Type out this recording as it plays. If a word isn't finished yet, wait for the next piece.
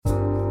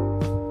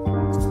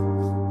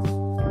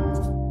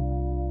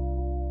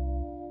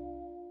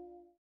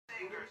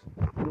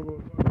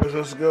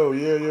let's go.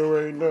 Yeah, you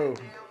already know.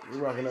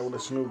 You're rocking out with the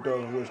Snoop Dogg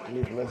and Wiz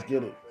Khalifa. Let's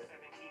get it.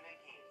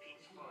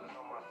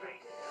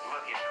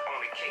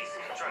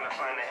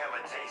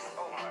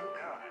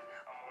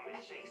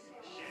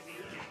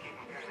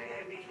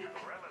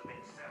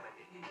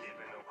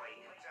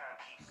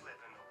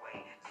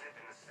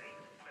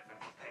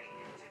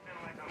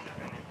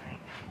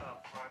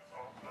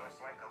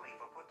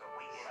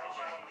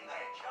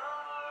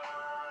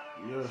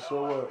 Yeah,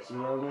 so what? You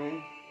know what I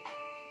mean?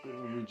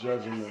 People be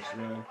judging us,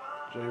 man.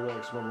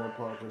 J-Wax Smoke One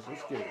Podcast.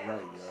 Let's get it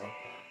right, y'all.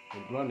 The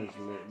blunt is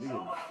lit. We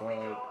getting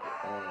fired.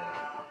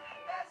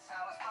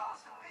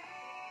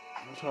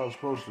 That's how it's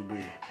supposed to be.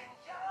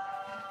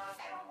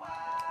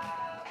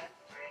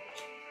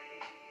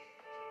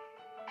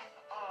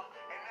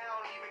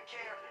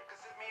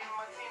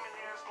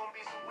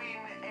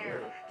 Yeah,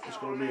 it's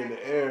gonna be in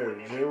the air.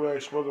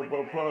 J-Wax Smoke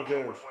One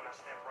Podcast.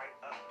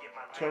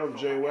 Tell them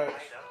J-Wax.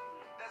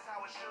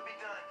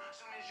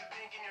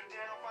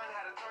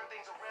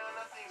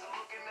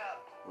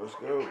 Let's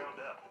go.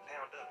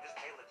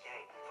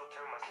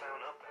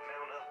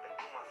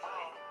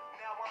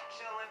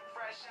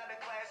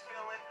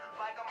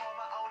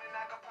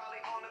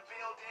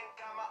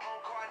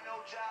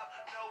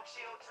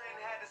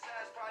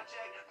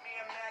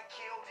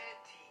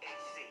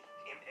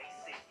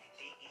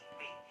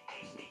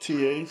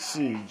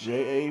 TAC,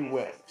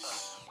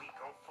 J-A-Wax.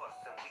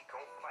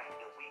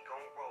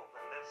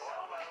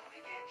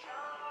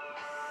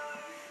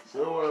 So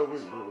what we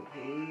do,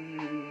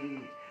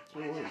 please? So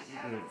what we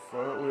having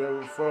fun? We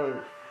having fun.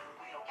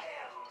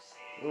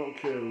 I don't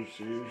care who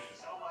sees.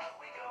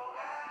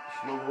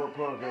 Smoke One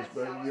Podcast,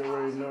 baby. You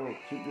already know.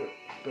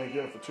 Thank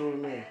y'all for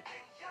tuning in.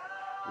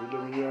 We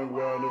living young,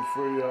 wild, and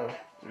free, y'all.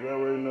 You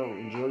already know.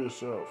 Enjoy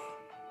yourself.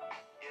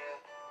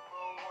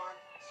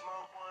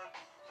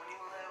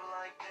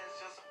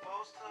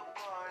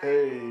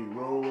 Hey,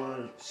 roll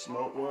one,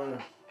 smoke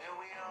one.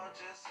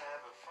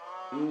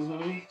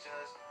 Mm-hmm.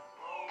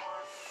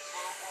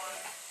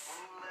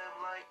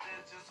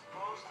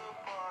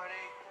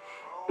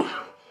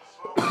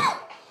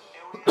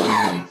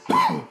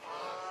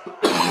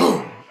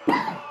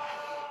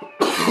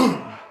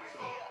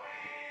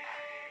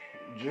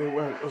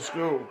 J-Wax, let's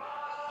go.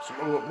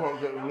 Smoke One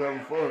Podcast, we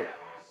having fun.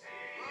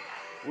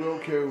 We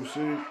don't care who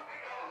see.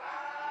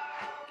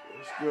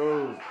 Let's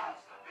go.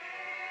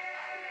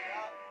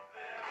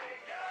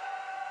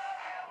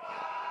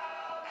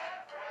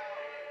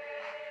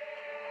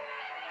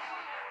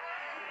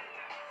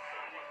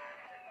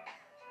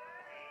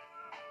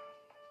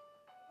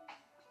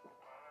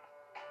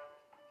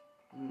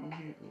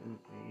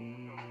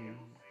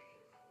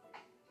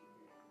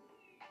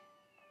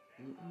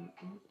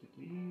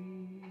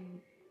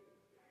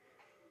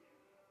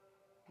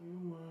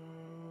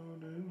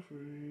 Wild and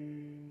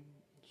free.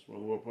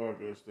 Smoke One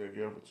Podcast. Thank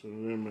y'all for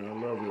tuning in, man. I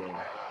love y'all.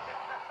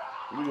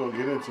 We're gonna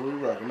get into it. We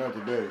rocking out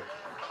today.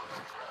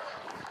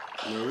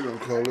 Man, we're gonna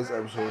call this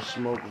episode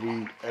Smoke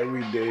Weed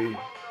Every Day,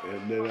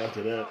 and then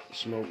after that,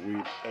 Smoke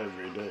Weed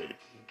Every Day.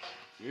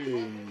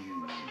 Hey,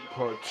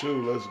 part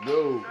 2, let's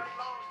go.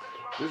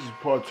 This is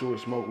part 2 of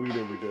Smoke Weed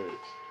Every Day.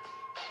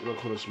 We're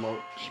gonna call it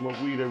Smoke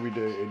Weed Every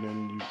Day, and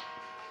then you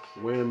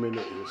wait a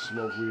minute and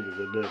smoke weed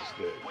the next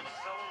day.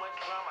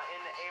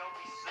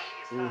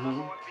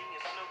 Mm-hmm.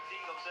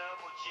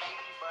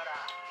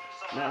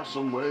 Now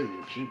some way,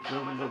 you keep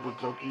coming up with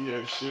dopey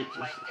ass shit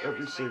just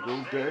every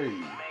single day.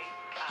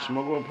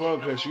 Smoke One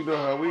Podcast, you know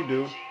how we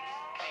do.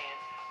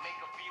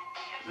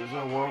 As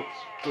I walk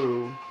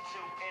through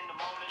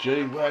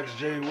J-Wax,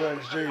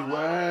 J-Wax,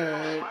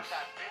 J-Wax.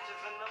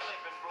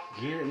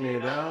 Getting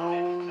it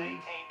on.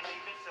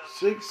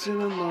 6 in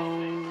the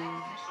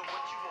morning.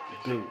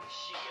 Dude.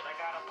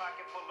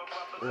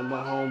 And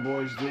my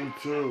homeboys do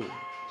too.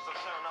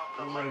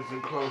 I'm ready to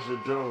close the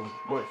door.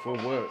 Wait for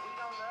what?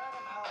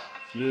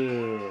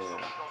 Yeah.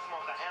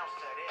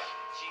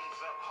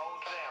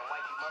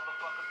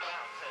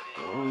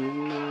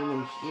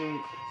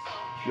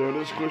 Yo,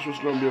 this Christmas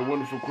is gonna be a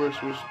wonderful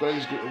Christmas.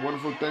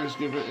 Wonderful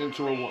Thanksgiving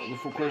into a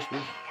wonderful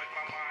Christmas.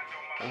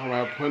 I'm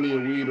gonna have plenty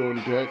of weed on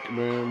deck,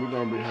 man. We're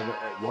gonna be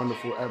having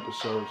wonderful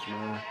episodes,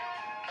 man.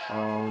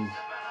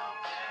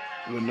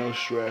 With no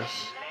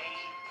stress.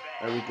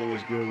 Everything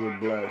is good. We're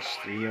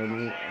blessed. You know what I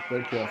mean?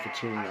 Thank y'all for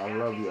tuning in. I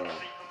love y'all.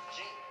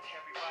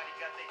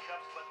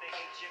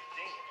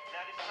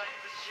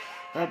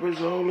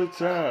 Happens all the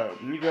time.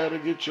 You gotta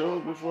get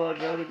yours before I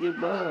gotta get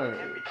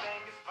mine.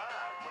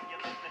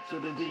 To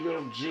the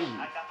D.O.G.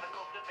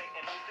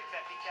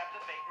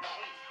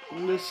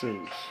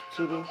 Listens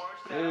to the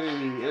hey.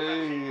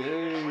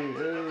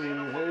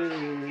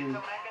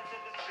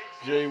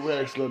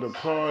 J-Wax love the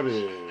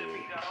party.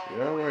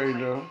 Y'all already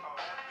know.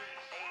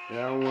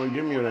 Y'all don't want to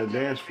get me on that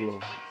dance floor.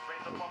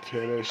 I'll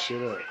tear that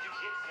shit up.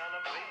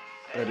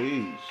 At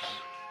ease.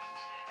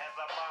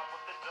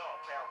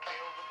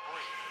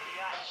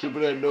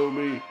 People that know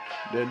me,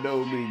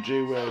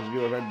 J-Wax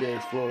get on that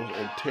dance floor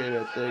and tear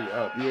that thing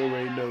up. You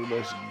already know,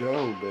 let's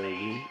go,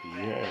 baby.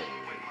 Yeah.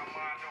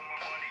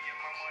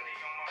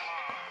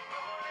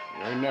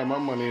 Right now, my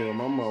money is on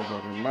my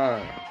motherfucking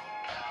mind.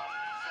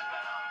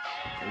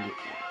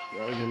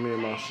 Gotta get me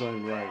and my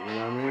son right, you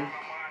know what I mean?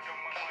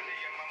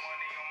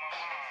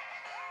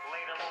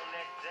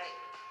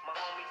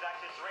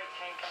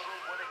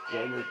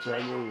 Gotta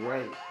tell you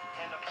right.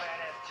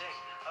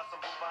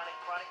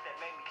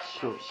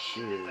 Cook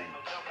shit.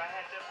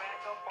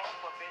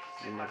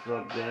 Get my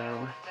cup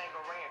down.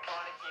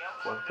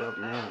 Fucked up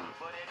now.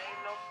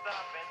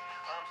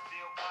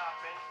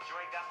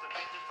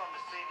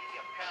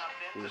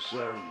 Yes,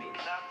 sir.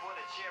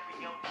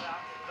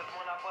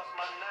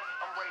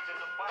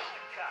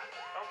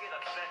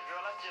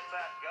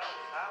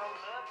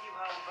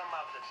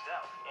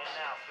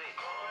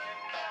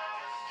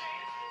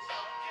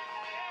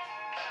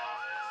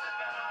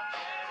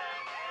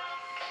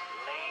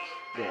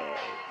 Yeah.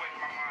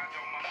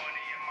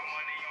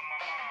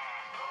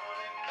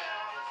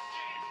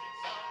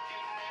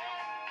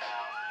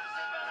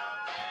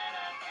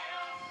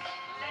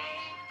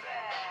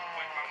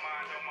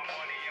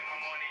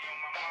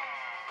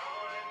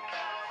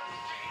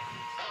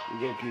 We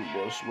gonna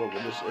keep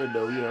smoking this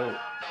endo, yo.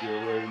 You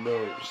already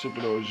know.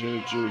 Sipping on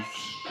gin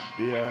juice.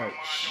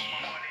 Biatch.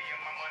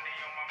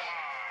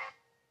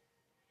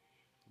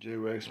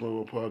 J-Wax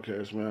Smoke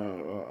Podcast,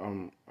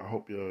 man. I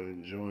hope y'all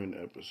enjoying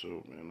the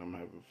episode, man. I'm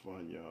having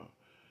fun, y'all.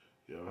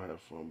 Y'all have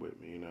fun with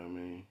me, you know what I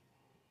mean?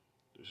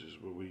 This is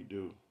what we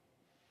do.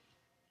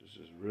 This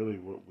is really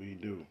what we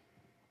do.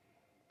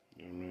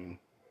 You know what I mean?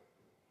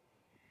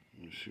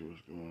 Let me see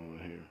what's going on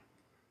here.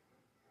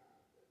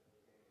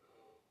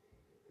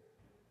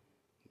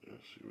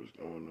 Let's see what's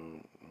going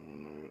on. I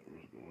don't know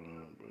what's going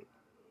on, but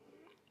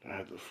I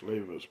had the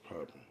flavors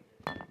popping.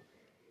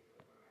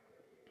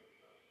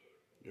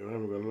 Yo,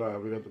 I'm gonna lie,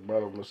 we got the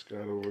bottle of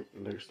Moscato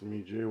next to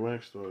me.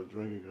 J-Wax started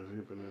drinking because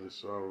he's been in his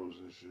sorrows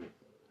and shit.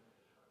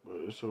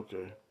 But it's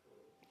okay.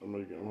 I'm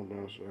gonna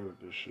bounce out of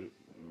this shit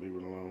and leave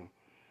it alone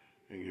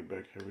and get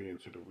back heavy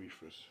into the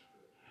reefers.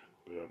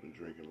 But I've been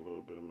drinking a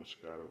little bit of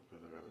Moscato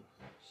because I gotta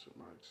sip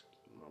my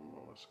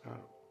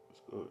Moscato.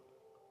 It's good.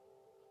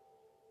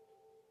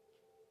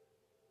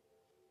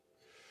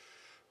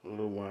 A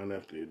little wine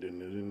after you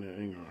didn't it in there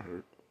ain't gonna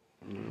hurt.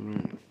 You know what I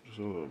mean? Just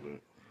a little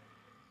bit.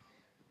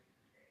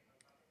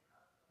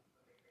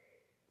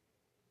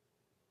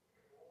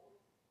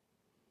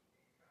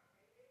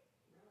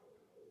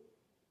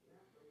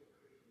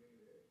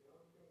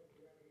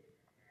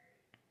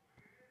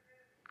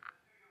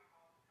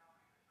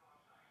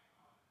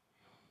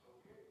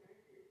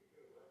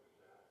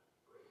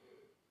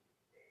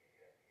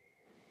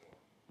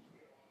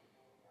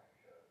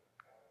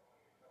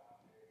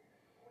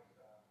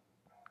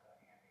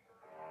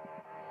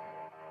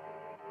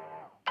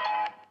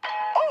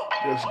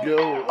 Let's go.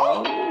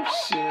 Oh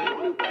shit.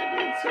 We back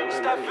into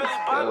it. Let's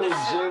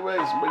go. J-Wax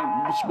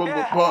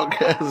Smoke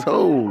Podcast.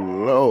 Oh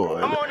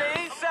Lord. I'm on the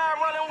east side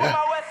running with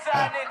my west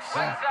side niggas.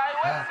 West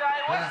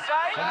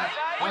side.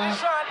 We just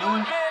trying to do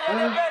it big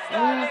like the best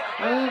side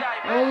niggas.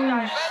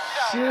 Oh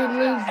shit,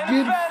 let's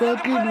get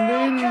fucking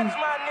litty.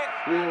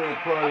 We're in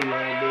a party,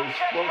 y'all, bitch.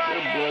 Smoke that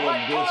blood up,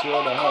 dance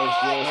around the house,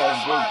 man. Have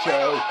a good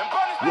time.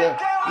 Yeah,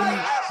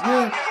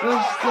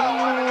 let's go.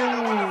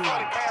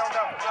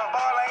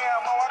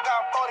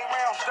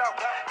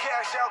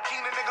 Cash out,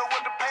 Keenan nigga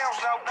with the pounds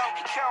now.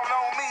 He count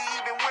on me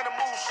even when the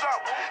move slow.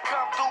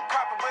 Come through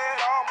poppin' with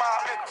all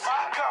my niggas.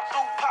 Come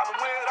through poppin'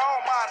 with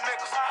all my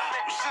niggas.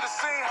 You should have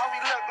seen how we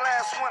looked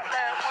last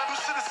winter. You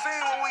should have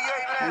seen when we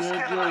ate last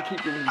winter. Yeah, Johnny,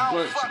 keeping these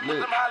blunts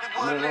lit.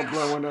 Man, my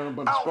blunt went down, I'm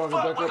about to spark it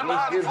back up.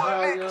 Let's get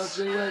high, y'all.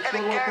 J-Wax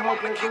Smoke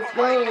Podcast, let's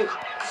go.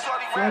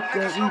 Fuck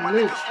that, we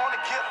lit.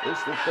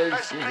 It's the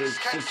Thanksgiving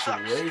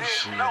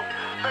situation.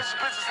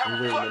 We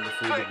waiting on the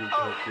food to be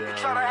cooked, y'all.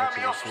 We're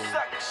watching the food.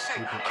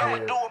 Be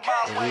prepared.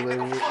 And we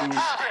ready to eat.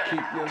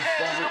 Keep your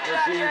stomach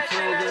empty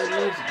until then.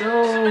 Let's go.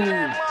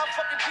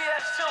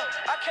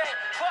 I can't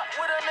fuck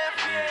with him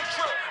if he ain't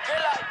true. They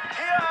like,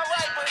 he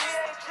alright, but he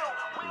ain't true.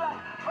 We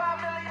like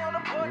 5 million on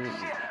the board and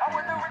shit. I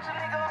was the richer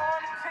nigga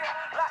on the tip.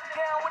 Locked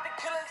down with the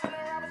killers and the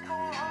robbers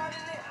going hard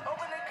in it.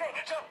 Open the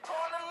gate, jump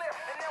on the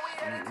lift, and then we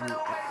headed to the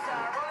west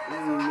side.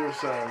 Your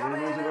side, we're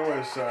going to the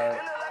west side.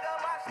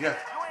 Yeah.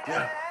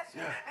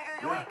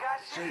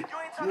 Shit,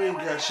 you ain't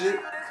got shit.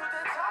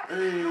 Hey.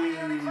 You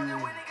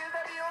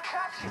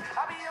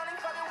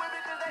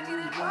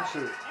ain't got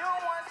shit.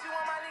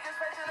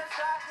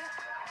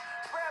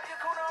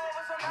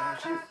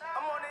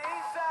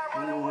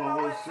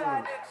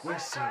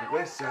 West side.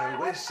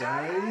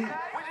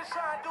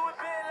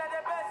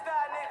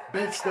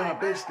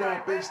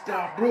 Best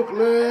stop,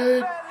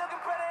 Brooklyn.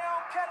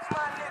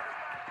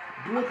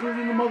 Brooklyn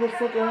in the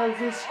motherfucking house.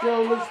 Let's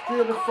go. Let's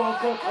steal the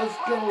fuck up. Let's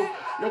go.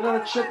 Y'all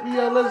gotta check me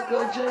out. Let's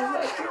go,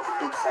 J-Wax.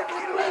 Let's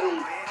fucking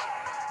ready.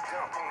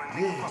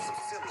 Yeah.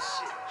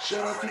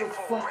 Shout out to the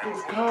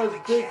fucking cars.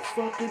 Big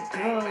fucking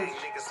cars.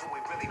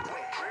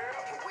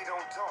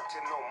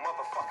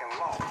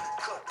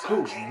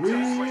 Cool.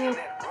 Real.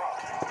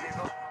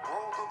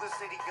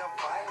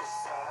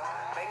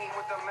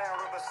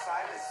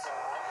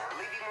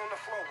 the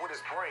floor with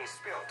his brains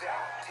spilled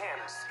out.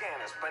 Tanners,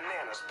 scanners,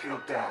 bananas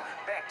peeled out.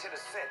 Back to the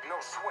set, no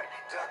sweat,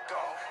 ducked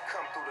off.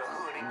 Come through the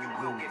hood and you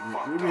will get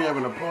fucked We off. be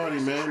having a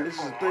party, man.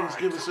 This is a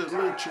Thanksgiving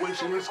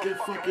situation. Let's get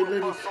fucking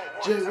litty.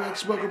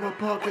 J-Wax smoking my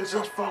podcast.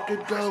 Let's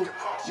fucking go.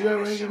 You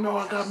already know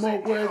I got more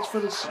words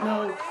for the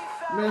snow.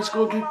 Man, it's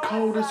gonna get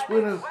cold this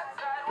winter.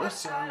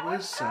 West side,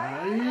 west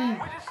side.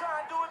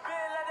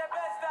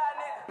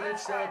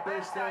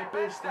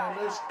 Bed-Stuy,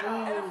 let's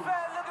go.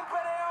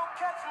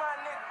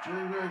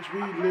 J-Wax,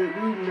 we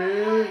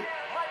lit.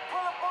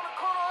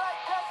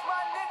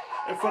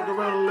 And fuck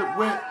around and look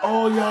where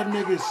all y'all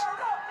niggas.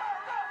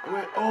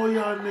 Where all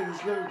y'all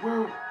niggas look,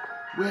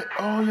 where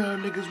all y'all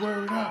niggas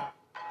word up.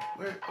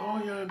 Where all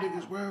y'all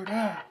niggas word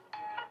up.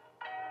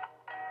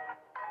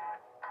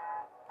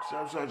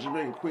 Southside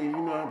Jamaica Queen,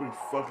 you know I be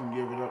fucking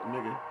give it up,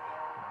 nigga.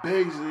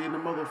 Baisley in the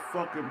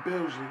motherfucking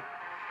building.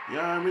 You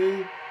know what I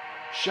mean?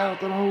 Shout out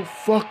to the whole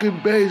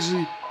fucking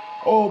Baisley.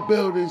 All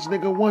buildings,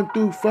 nigga, 1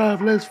 through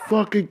 5, let's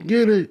fucking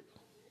get it.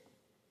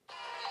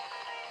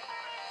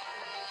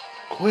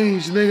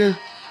 Queens, nigga.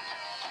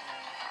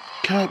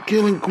 Cop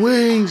killing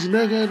Queens,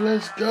 nigga,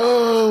 let's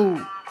go.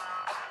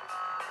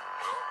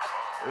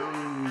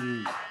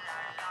 Hey.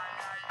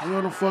 We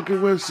on the fucking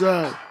west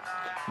side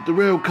with the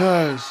real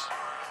cars.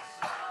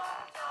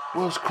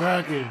 What's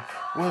cracking?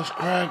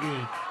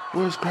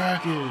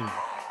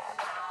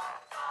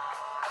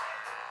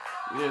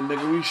 Yeah,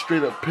 nigga, we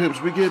straight up pimps.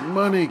 We get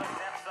money.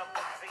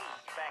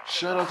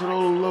 Shout out to the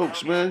old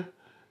lokes, man.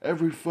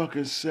 Every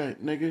fucking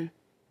set, nigga.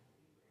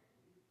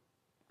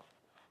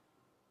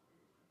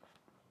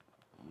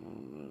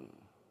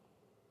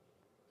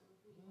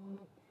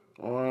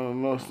 Oh, I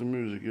done lost the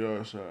music,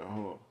 y'all. Sorry,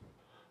 hold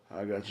on.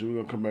 I got you. We're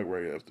gonna come back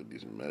right after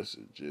these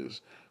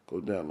messages.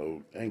 Go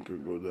download Anchor,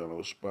 go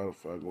download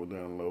Spotify, go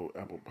download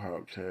Apple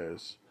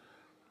Podcasts.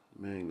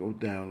 Man, go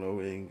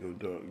download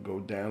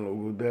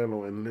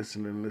and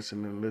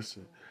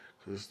listen.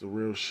 Cause it's the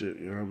real shit,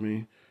 you know what I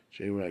mean?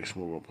 J-Wax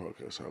Mobile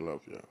Podcast. I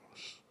love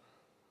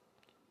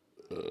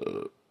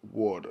y'all.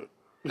 Water.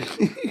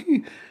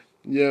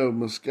 Yo,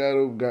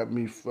 Moscato got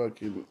me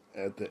fucking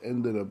at the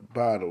end of the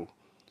bottle.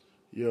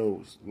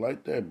 Yo,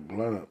 light that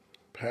blunt up.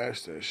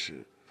 Pass that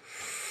shit.